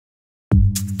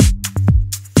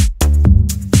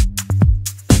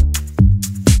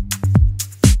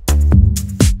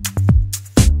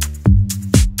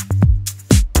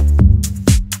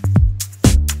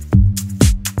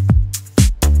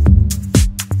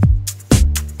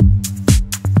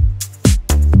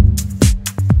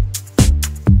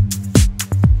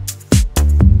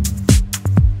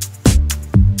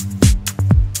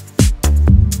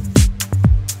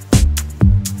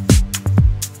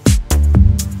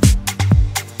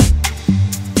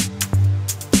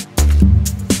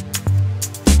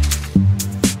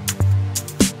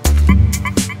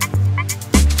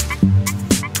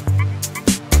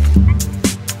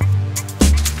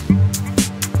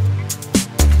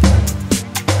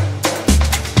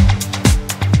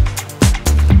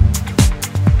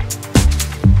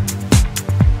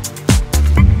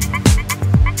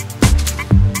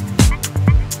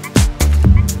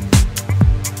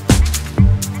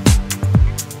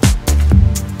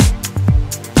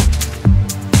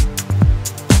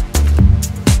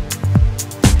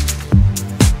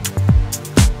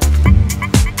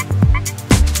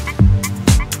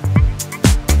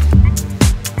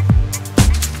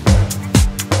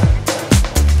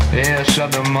Yes,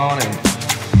 of the morning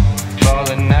for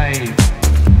the night.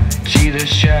 See the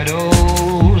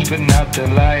shadows, but not the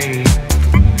light.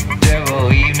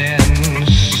 Devil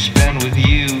evenings spent with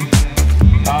you.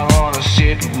 I wanna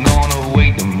sit, gonna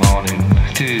wait the morning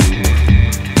too.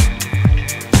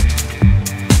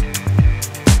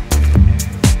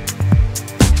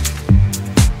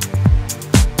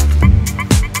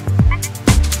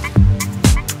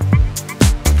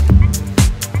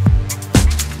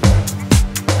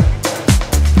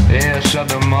 Yes, of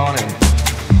the morning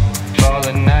for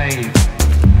the night.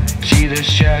 See the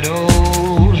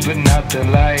shadows, but not the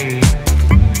light.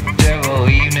 Devil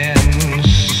evenings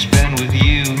spent with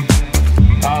you.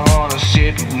 I wanna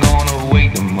sit, gonna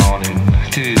wait the morning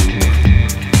too.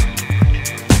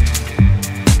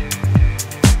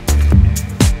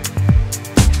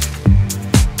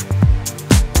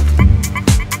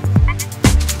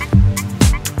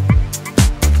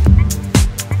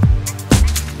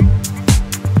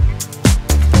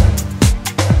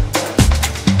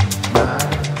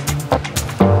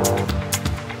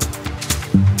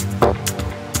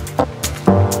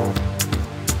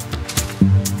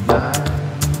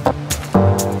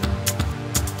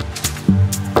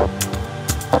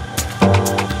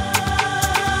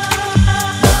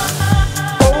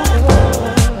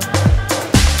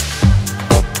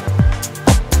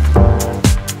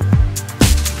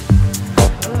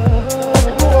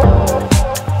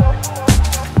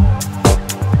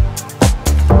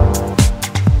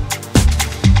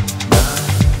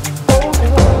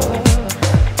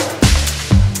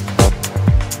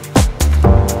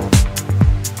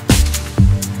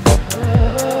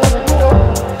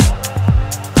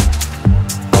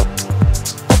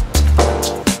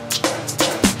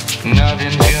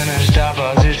 Nothing's gonna stop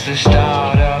us, it's the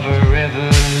start of a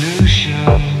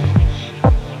revolution.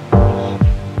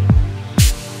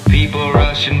 People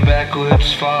rushing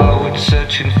backwards, forwards,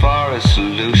 searching for a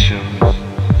solution.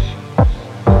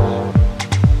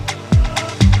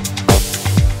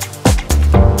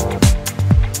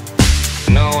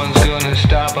 No one's gonna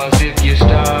stop us if you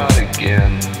start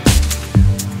again.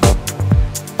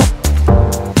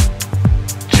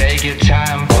 Take your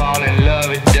time, fall in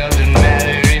love, it doesn't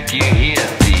matter if you hit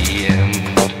the end.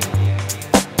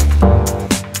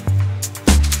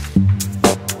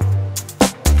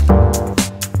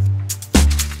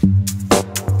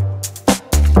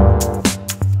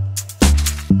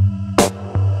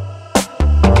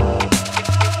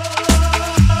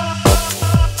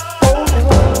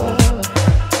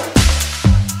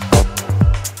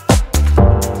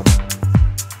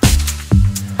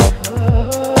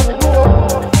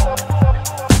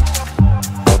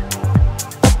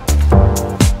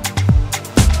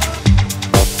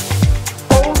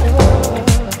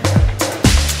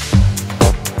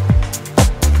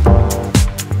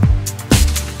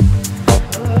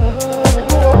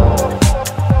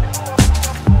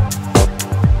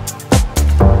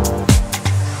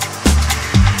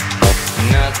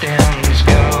 Nothing's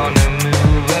gonna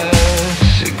move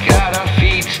us. Got our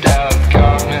feet stuck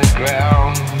on the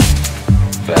ground,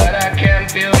 but I can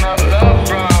feel no love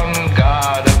from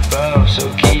God above.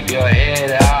 So keep your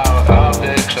head out of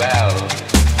the clouds.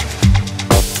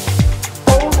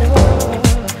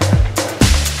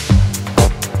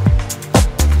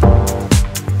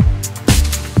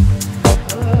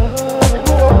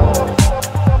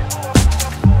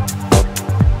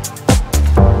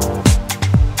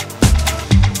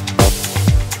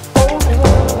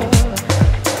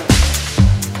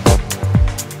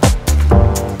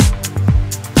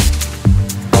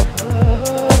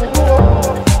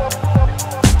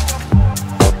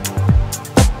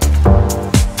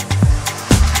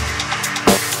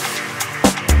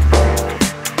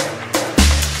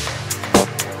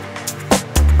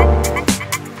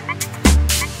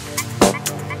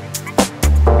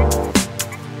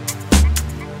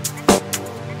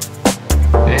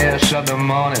 Yes, of the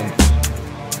morning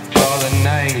for the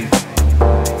night.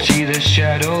 See the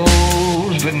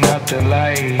shadows, but not the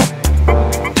light.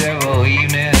 Devil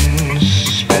evenings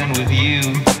spent with you.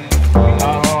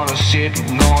 I wanna sit